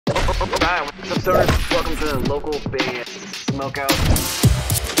Alright, what's up, stoners? Welcome to the local Bay Smokeout.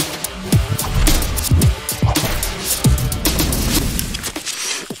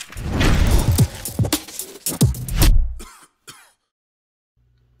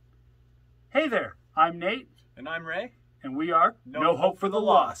 Hey there, I'm Nate. And I'm Ray. And we are No Hope for the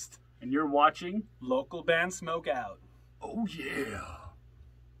Lost. And you're watching Local band Smokeout. Oh yeah.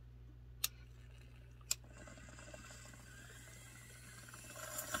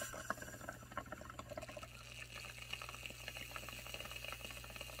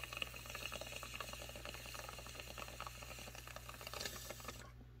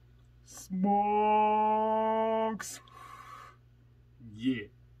 Smokes. Yeah.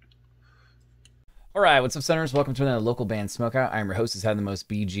 Alright, what's up, Centers? Welcome to another local band Smokeout. I'm your host, who's had the most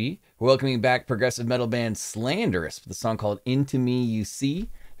BG. We're welcoming back progressive metal band Slanderus with a song called Into Me You See.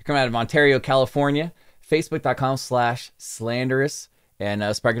 They're coming out of Ontario, California. Facebook.com/Slanderus.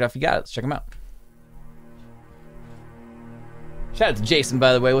 And spark it off you got it. Let's check them out. Shout out to Jason,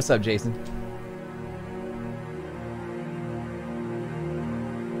 by the way. What's up, Jason?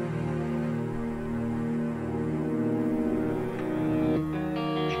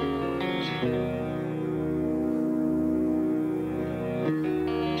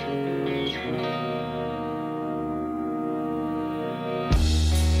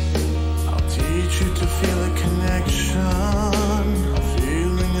 To feel a connection, a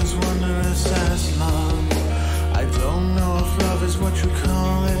feeling as wondrous as love. I don't know if love is what you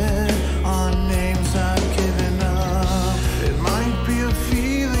call it, on names I've given up. It might be a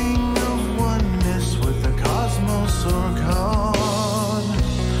feeling of oneness with the cosmos or God.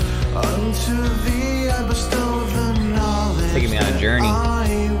 Unto thee I bestow the knowledge. Taking me on a journey.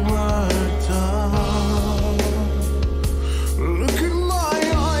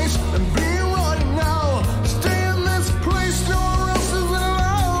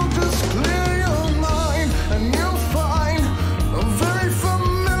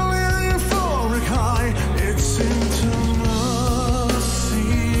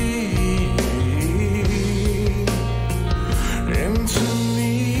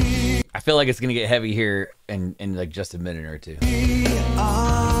 I feel like it's gonna get heavy here in like just a minute or two.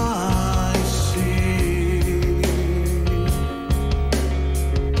 I see.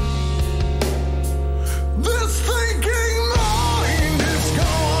 This thinking mind is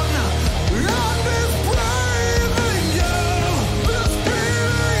gone, and it's breathing you. This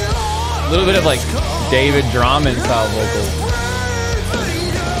beating heart, A little bit of like David Drummond style vocals.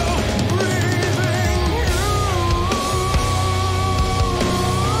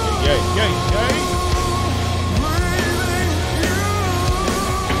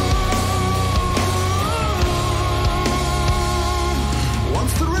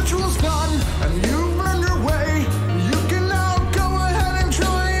 Once the ritual's done and you've earned your way, you can now go ahead and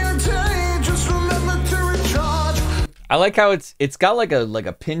enjoy your day. Just remember to recharge. I like how it's got like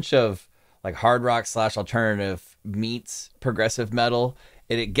a pinch of like hard rock / alternative meets progressive metal.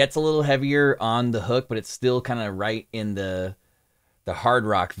 It gets a little heavier on the hook, but it's still kind of right in the hard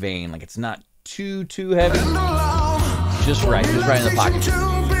rock vein. Like it's not too heavy. Just right in the pocket.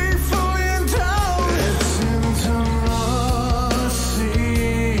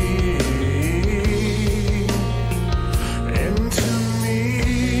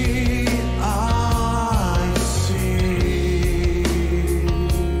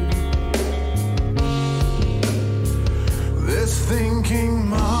 Thinking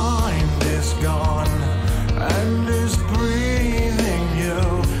mind is gone and is breathing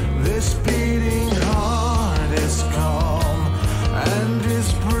you. This beating heart is calm and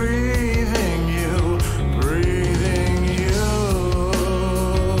is breathing you, breathing you,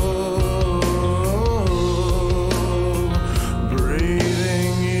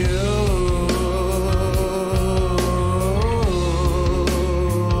 breathing you.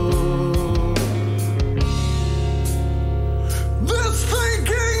 This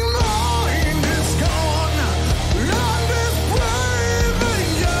thinking mind is gone and is breathing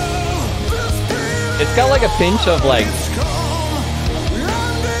you. This beating It's got like a pinch of like, is calm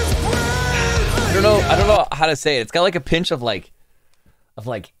and is breathing I don't know how to say it. It's got like a pinch of like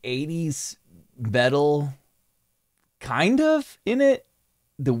 80s metal kind of in it.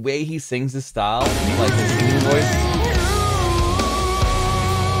 The way he sings his style, like his singing voice.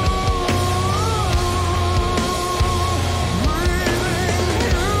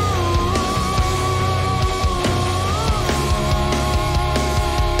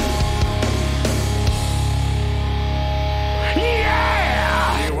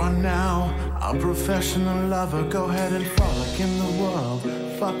 You are now a A professional lover, go ahead and frolic in the world.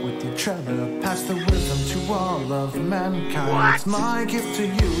 Fuck with each other, pass the wisdom to all of mankind. It's my gift to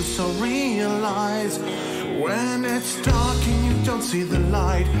you, so realize when it's dark and you don't see the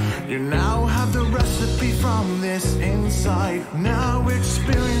light, you now have the recipe from this insight. Now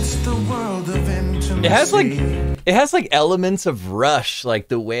experience the world of intimacy. It has like elements of Rush, like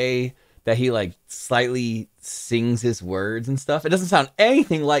the way that he like slightly sings his words and stuff. It doesn't sound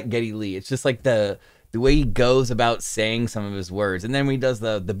anything like Geddy Lee. It's just like the way he goes about saying some of his words. And then when he does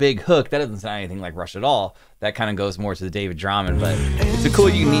the big hook, that doesn't sound anything like Rush at all. That kind of goes more to the David Drummond, but it's a cool,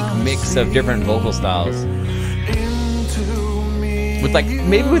 unique mix of different vocal styles. With like,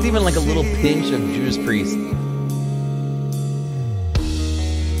 maybe with even like a little pinch of Judas Priest.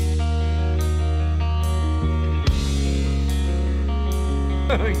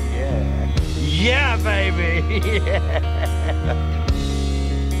 Oh yeah. Yeah, baby. Yeah.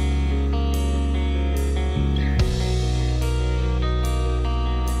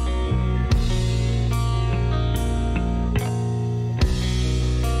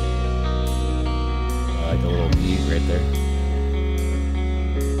 I like a little mute right there.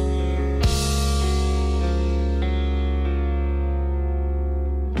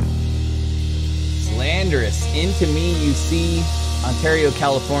 Slanderus, Into Me You See, Ontario,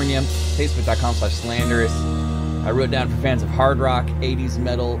 California, Facebook.com/Slanderus. I wrote down for fans of hard rock, 80s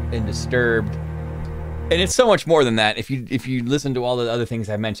metal, and Disturbed. And it's so much more than that. If you listen to all the other things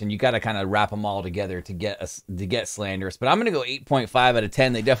I mentioned, you got to kind of wrap them all together to get Slanderus. But I'm gonna go 8.5 out of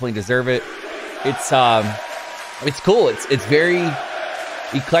 10. They definitely deserve it. It's cool. It's very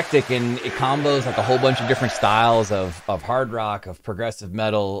eclectic, and it combos like a whole bunch of different styles of hard rock, of progressive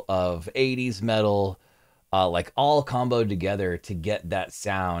metal, of 80s metal, like all comboed together to get that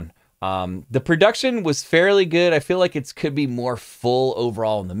sound. The production was fairly good. I feel like it could be more full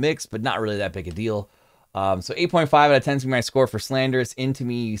overall in the mix, but not really that big a deal. So 8.5 out of 10 is my score for Slanderus. Into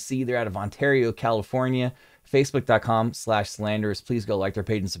Me You See. They're out of Ontario, California. Facebook.com/Slanderus. Please go like their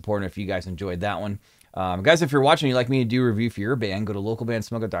page and support them if you guys enjoyed that one. Guys, if you're watching, you'd like me to do a review for your band, go to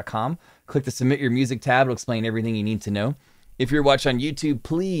localbandsmokeout.com. Click the Submit Your Music tab. It'll explain everything you need to know. If you're watching on YouTube,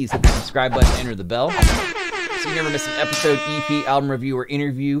 please hit the subscribe button and enter the bell, so you never miss an episode, EP, album review, or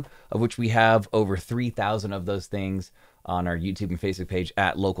interview, of which we have over 3,000 of those things on our YouTube and Facebook page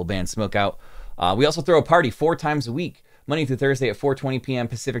at Local Band Smokeout. We also throw a party 4 times a week, Monday through Thursday at 4:20 p.m.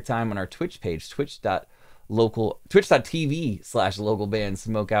 Pacific time on our Twitch page, twitch.tv/Local Band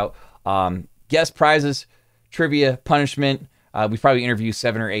Smokeout. Guest prizes, trivia, punishment. We probably interview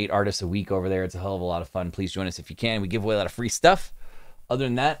 7 or 8 artists a week over there. It's a hell of a lot of fun. Please join us if you can. We give away a lot of free stuff. Other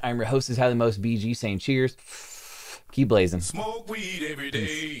than that, I'm your host, is Highly Most BG, saying cheers. Keep blazing. Smoke weed every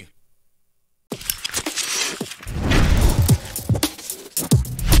day.